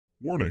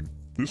Warning,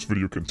 this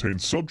video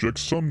contains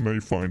subjects some may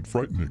find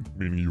frightening,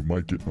 meaning you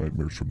might get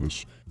nightmares from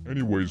this.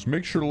 Anyways,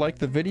 Make sure to like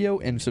the video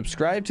and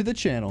subscribe to the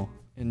channel.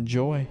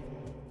 Enjoy.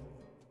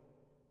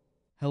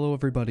 Hello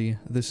everybody,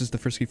 this is the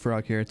Frizky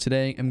Frog here.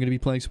 Today, I'm going to be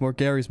playing some more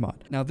Garry's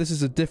Mod. Now, this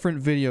is a different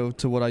video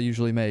to what I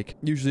usually make.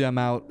 Usually I'm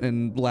out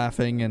and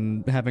laughing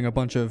and having a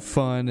bunch of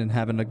fun and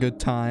having a good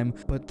time.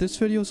 But this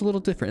video is a little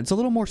different. It's a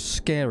little more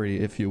scary,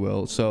 if you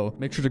will. So,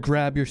 make sure to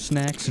grab your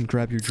snacks and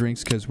grab your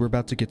drinks because we're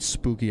about to get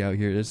spooky out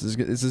here. This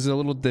is a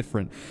little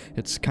different.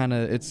 It's kind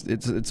of,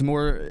 it's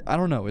more, I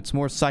don't know, it's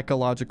more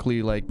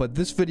psychologically like, but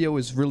this video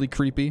is really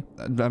creepy.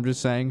 I'm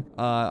just saying.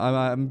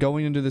 I'm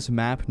going into this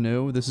map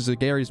new. This is a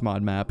Garry's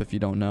Mod map, if you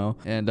don't know,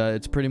 and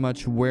it's pretty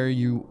much where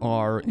you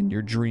are in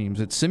your dreams.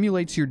 It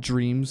simulates your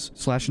dreams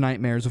 /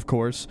 nightmares, of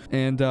course,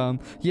 and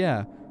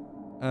yeah,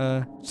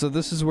 so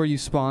this is where you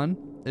spawn.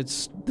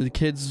 It's the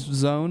kids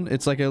zone.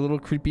 It's like a little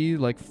creepy,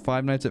 like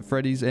Five Nights at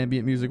Freddy's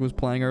ambient music was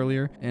playing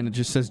earlier, and it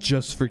just says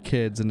just for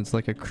kids, and it's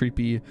like a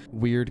creepy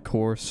weird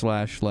core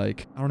 /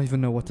 like I don't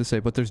even know what to say,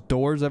 but there's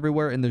doors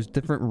everywhere and there's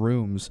different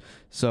rooms.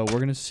 So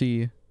we're gonna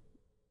see.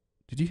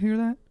 Did you hear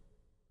that?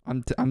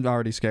 I'm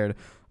already scared.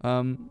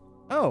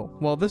 Oh,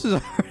 well, this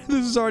is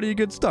this is already a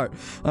good start.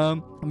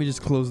 Let me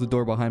just close the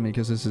door behind me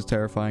because this is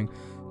terrifying.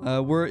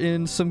 We're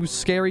in some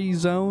scary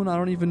zone. I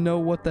don't even know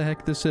what the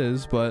heck this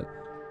is, but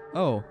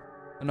oh,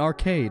 an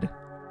arcade.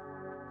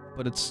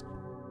 But it's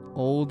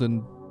old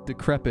and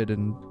decrepit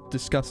and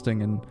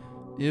disgusting and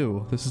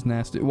ew, this is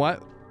nasty.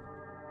 What?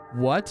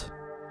 What?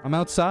 I'm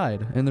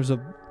outside and there's a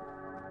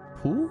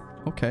pool?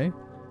 Okay.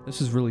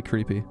 This is really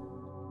creepy.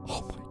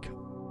 Oh my god.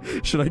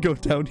 Should I go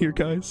down here,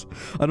 guys?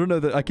 I don't know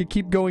that I could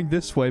keep going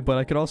this way, but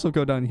I could also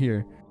go down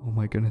here. Oh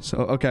my goodness.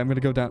 Oh, okay, I'm gonna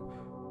go down.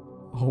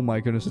 Oh my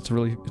goodness, it's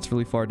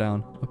really far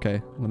down.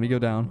 Okay, let me go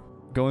down.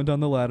 Going down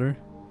the ladder.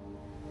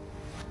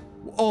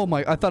 Oh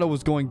my, I thought it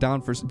was going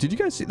down for. Did you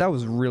guys see? That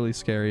was really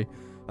scary.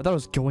 I thought it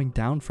was going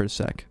down for a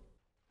sec.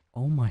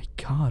 Oh my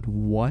god,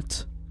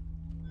 what?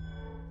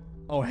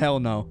 Oh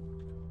hell no.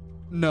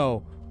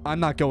 No,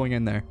 I'm not going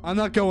in there. I'm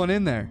not going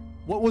in there.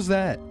 What was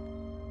that?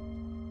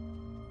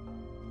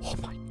 Oh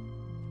my.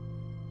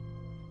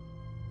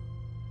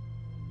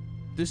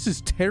 This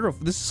is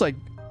terrifying. This is like,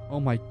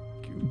 oh my,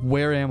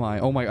 where am I?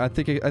 Oh my, I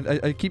think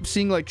I keep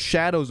seeing like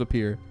shadows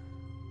appear.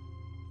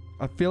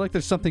 I feel like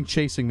there's something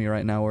chasing me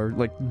right now, or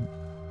like,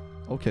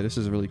 okay, this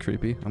is really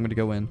creepy. I'm gonna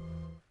go in.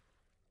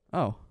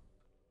 Oh.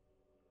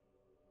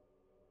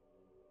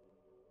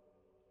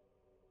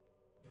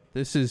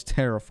 This is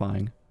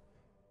terrifying.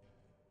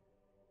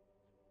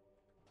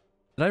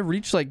 Did I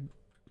reach like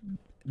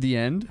the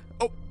end?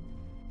 Oh.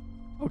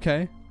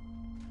 Okay.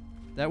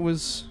 That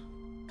was.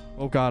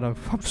 Oh god, I'm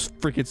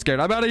freaking scared.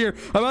 I'm out of here.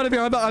 I'm out of here.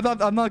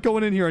 I'm not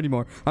going in here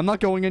anymore. I'm not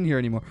going in here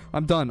anymore.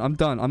 I'm done. I'm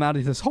done. I'm out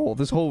of this hole.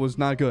 This hole was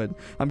not good.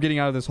 I'm getting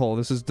out of this hole.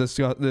 This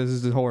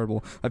is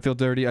horrible. I feel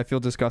dirty. I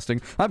feel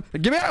disgusting.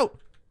 Get me out.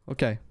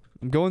 Okay.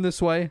 I'm going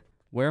this way.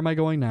 Where am I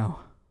going now?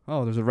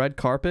 Oh, there's a red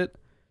carpet.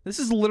 This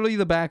is literally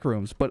the back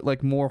rooms, but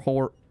like more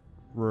horror.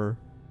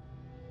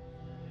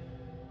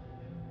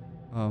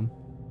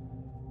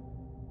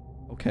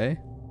 Okay.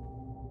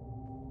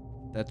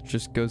 That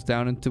just goes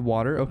down into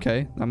water.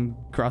 Okay, I'm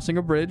crossing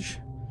a bridge.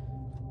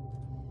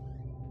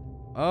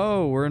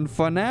 Oh, we're in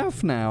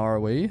FNAF now, are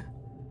we?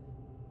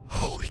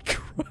 Holy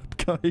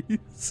crap,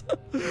 guys.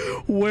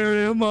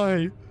 Where am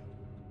I?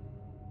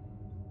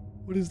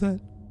 What is that?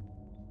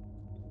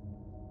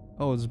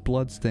 Oh, it's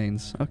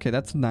bloodstains. Okay,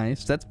 that's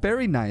nice. That's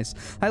very nice.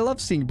 I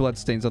love seeing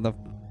bloodstains on the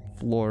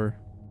floor.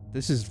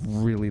 This is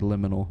really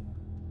liminal.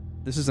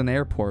 This is an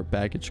airport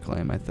baggage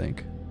claim, I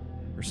think.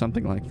 Or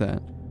something like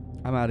that.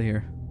 I'm out of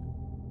here.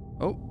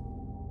 Oh,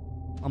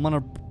 I'm on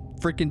a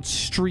freaking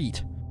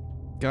street.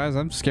 Guys,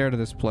 I'm scared of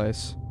this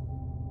place.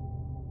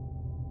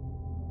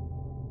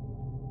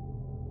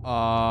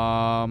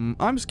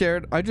 I'm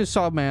scared. I just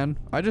saw a man.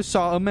 I just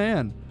saw a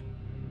man.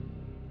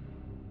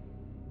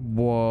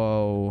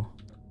 Whoa.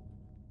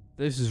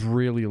 This is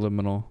really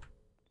liminal.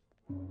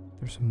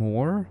 There's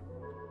more?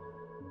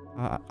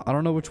 I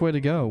don't know which way to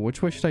go.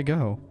 Which way should I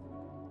go?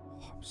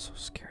 I'm so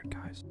scared,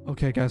 guys.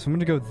 Okay, guys, I'm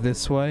gonna go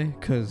this way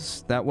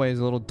because that way is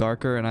a little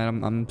darker and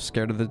I'm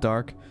scared of the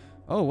dark.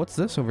 Oh, what's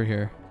this over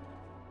here?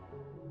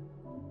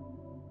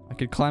 I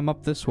could climb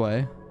up this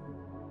way.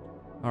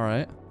 All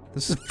right.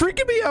 This is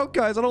freaking me out,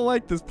 guys. I don't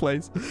like this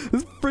place.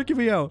 This is freaking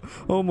me out.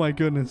 Oh my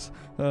goodness.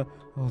 Oh,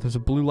 there's a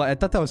blue light. I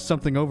thought that was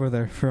something over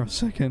there for a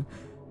second.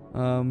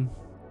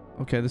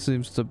 Okay, this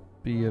seems to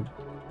be a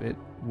bit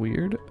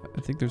weird.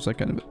 I think there's like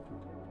kind of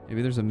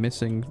maybe there's a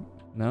missing.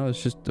 No,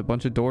 it's just a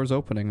bunch of doors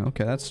opening.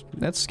 Okay,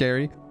 that's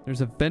scary.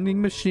 There's a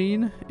vending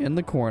machine in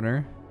the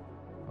corner.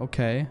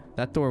 Okay,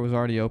 that door was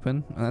already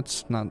open.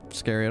 That's not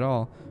scary at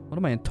all. What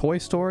am I in, Toy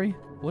Story?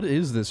 What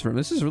is this room?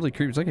 This is really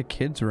creepy. It's like a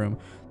kid's room.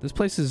 This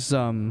place is,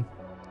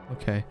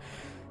 okay.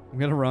 I'm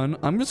gonna run.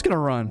 I'm just gonna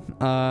run.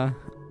 I'm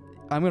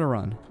gonna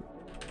run.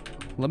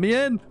 Let me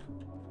in!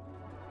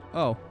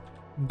 Oh,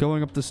 I'm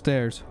going up the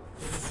stairs.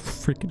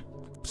 Freaking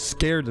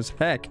scared as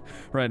heck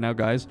right now,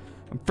 guys.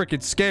 I'm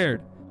freaking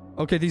scared.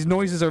 Okay, these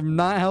noises are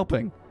not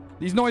helping.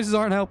 These noises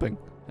aren't helping.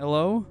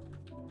 Hello?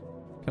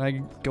 Can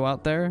I go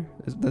out there?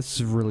 This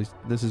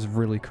is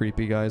really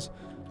creepy, guys.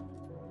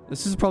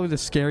 This is probably the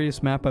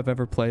scariest map I've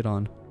ever played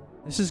on.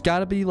 This has got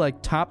to be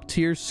like top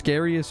tier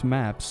scariest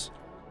maps.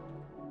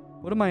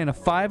 What am I in a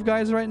Five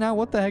Guys right now?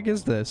 What the heck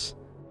is this?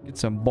 Get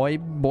some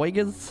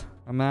boigas.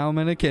 I'm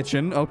in a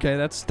kitchen. Okay,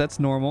 that's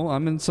normal.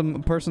 I'm in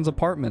some person's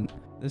apartment.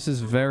 This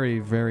is very,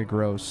 very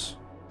gross.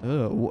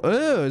 Ugh.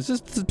 Ugh, is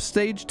this the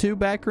stage 2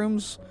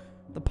 backrooms?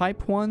 The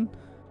pipe one?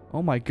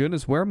 Oh my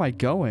goodness, where am I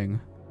going?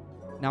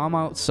 Now I'm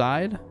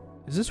outside?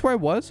 Is this where I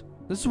was?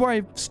 This is where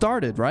I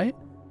started, right?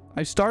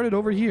 I started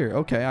over here.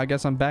 Okay, I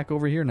guess I'm back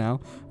over here now.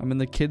 I'm in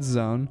the kids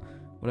zone.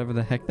 Whatever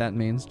the heck that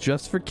means.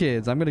 Just for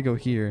kids. I'm gonna go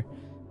here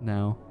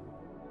now.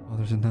 Oh,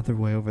 there's another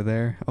way over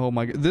there. Oh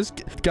my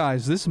god.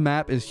 Guys, this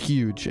map is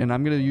huge, and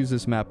I'm gonna use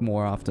this map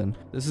more often.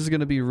 This is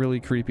gonna be really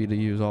creepy to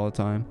use all the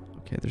time.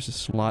 Okay, there's a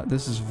slot.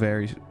 This is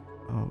very...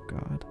 Oh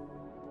god.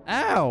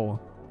 Ow!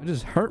 I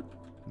just hurt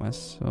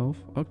myself.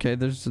 Okay,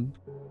 there's a...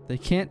 They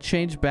can't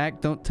change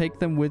back. Don't take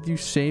them with you.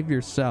 Save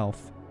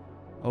yourself.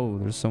 Oh,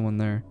 there's someone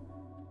there.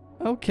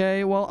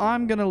 Okay, well,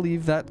 I'm gonna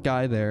leave that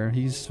guy there.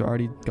 He's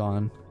already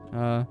gone.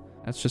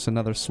 That's just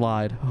another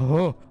slide.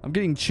 Oh, I'm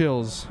getting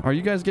chills. Are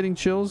you guys getting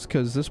chills?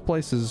 Because this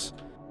place is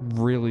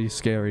really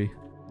scary.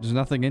 There's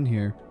nothing in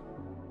here.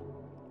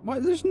 Why?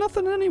 There's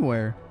nothing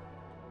anywhere.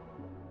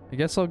 I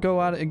guess I'll go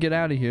out and get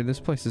out of here. This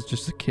place is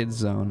just a kid's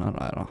zone. I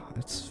don't know.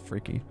 It's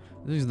freaky.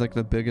 This is like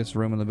the biggest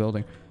room in the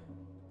building.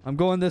 I'm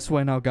going this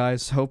way now,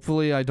 guys.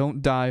 Hopefully I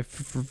don't die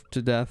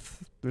to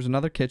death. There's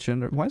another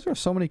kitchen. Why is there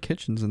so many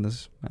kitchens in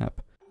this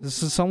map?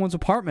 This is someone's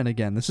apartment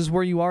again. This is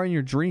where you are in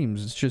your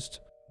dreams. It's just...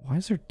 Why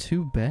is there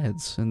 2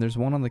 beds? And there's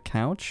one on the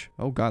couch?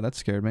 Oh god, that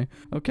scared me.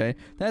 Okay,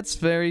 that's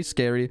very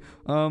scary.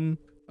 Whoa.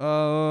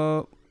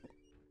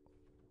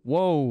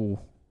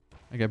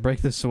 I gotta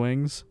break the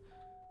swings.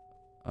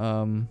 I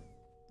don't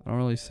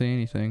really see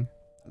anything.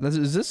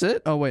 Is this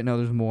it? Oh wait, no,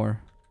 there's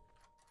more.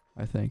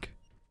 I think.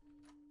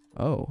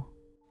 Oh.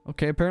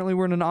 Okay, apparently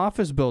we're in an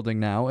office building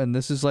now, and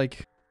this is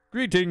like...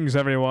 Greetings,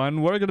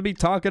 everyone. We're going to be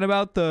talking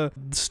about the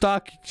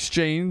stock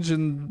exchange,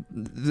 and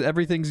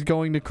everything's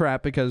going to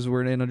crap because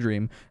we're in a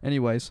dream.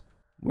 Anyways,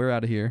 we're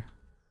out of here.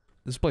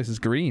 This place is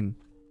green.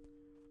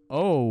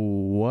 Oh,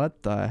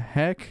 what the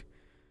heck?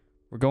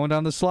 We're going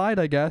down the slide,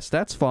 I guess.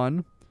 That's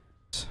fun.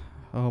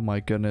 Oh my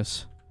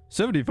goodness.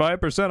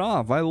 75%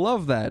 off. I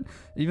love that.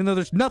 Even though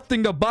there's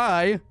nothing to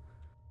buy.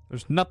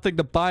 There's nothing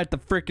to buy at the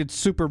frickin'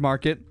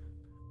 supermarket.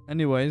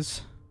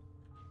 Anyways...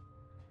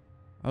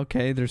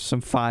 Okay, there's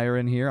some fire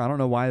in here. I don't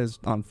know why it's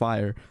on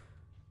fire.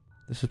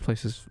 This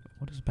place is...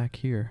 What is back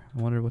here? I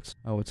wonder what's...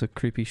 Oh, it's a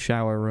creepy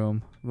shower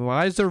room.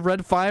 Why is there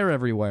red fire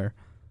everywhere?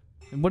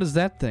 And what is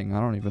that thing? I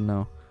don't even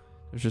know.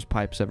 There's just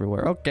pipes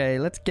everywhere. Okay,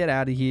 let's get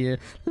out of here.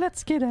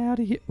 Let's get out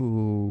of here.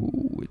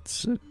 Ooh,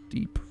 it's a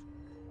deep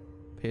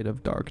pit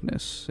of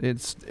darkness.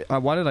 It's...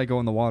 why did I go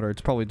in the water?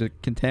 It's probably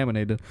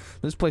contaminated.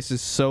 This place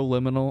is so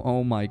liminal.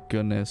 Oh my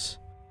goodness.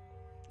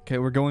 Okay,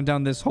 we're going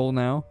down this hole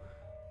now.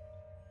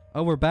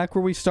 Oh, we're back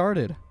where we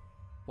started.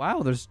 Wow,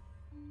 there's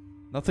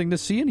nothing to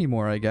see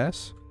anymore, I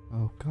guess.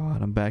 Oh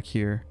god, I'm back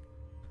here.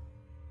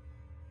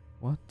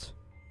 What?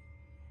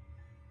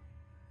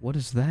 What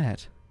is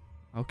that?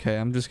 Okay,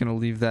 I'm just gonna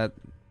leave that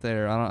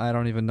there. I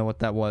don't even know what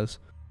that was.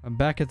 I'm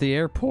back at the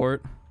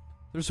airport.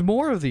 There's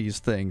more of these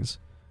things.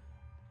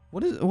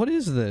 What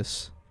is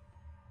this?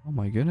 Oh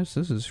my goodness,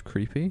 this is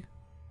creepy.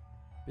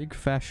 Big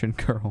fashion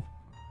girl.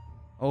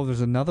 Oh, there's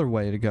another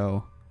way to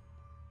go.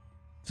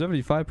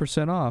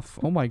 75% off.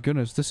 Oh my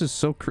goodness, this is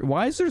so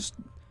why is there...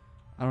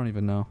 I don't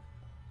even know.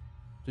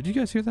 Did you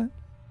guys hear that?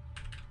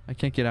 I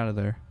can't get out of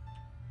there.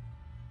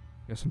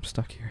 Guess I'm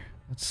stuck here.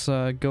 Let's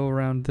go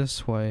around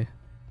this way.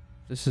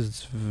 This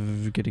is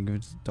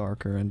getting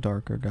darker and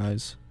darker,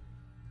 guys.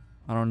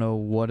 I don't know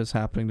what is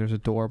happening. There's a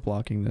door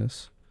blocking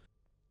this.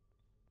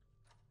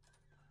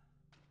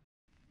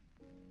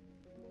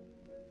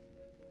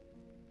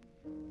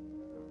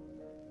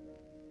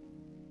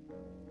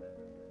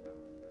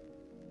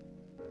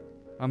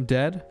 I'm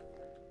dead?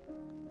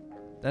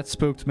 That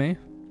spooked me.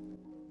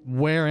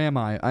 Where am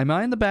I? Am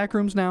I in the back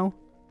rooms now?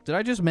 Did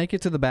I just make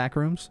it to the back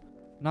rooms?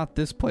 Not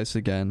this place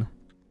again.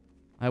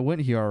 I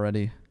went here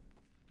already.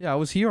 Yeah, I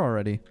was here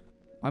already.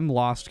 I'm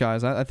lost,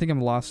 guys. I think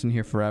I'm lost in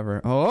here forever.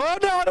 Oh,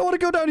 no! I don't want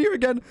to go down here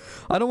again!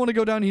 I don't want to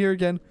go down here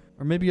again.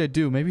 Or maybe I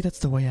do. Maybe that's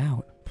the way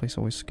out. This place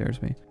always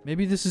scares me.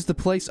 Maybe this is the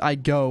place I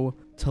go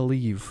to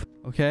leave.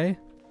 Okay?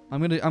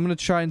 I'm gonna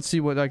try and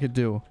see what I could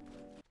do.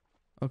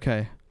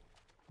 Okay.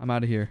 I'm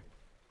out of here.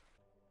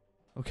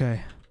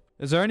 Okay.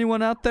 Is there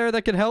anyone out there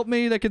that could help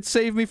me? That could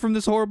save me from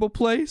this horrible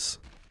place?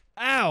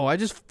 Ow! I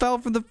just fell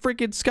from the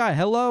freaking sky.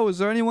 Hello? Is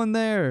there anyone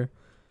there?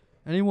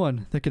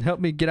 Anyone that could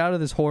help me get out of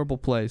this horrible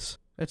place?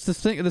 It's the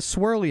thing, the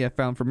swirly I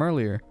found from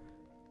earlier.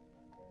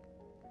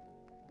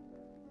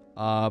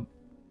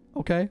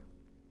 Okay.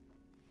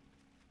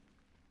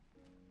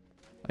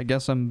 I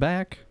guess I'm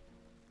back.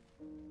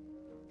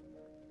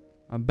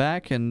 I'm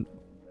back and...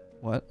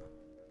 What?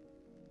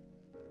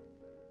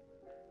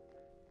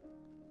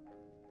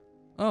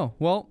 Oh,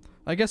 well,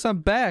 I guess I'm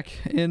back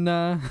in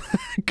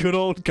good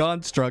old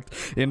Construct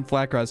in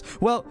Flatcross.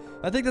 Well,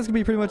 I think that's going to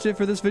be pretty much it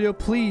for this video.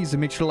 Please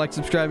make sure to like,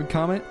 subscribe, and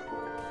comment.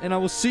 And I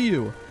will see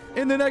you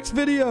in the next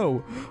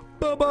video.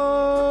 Bye-bye!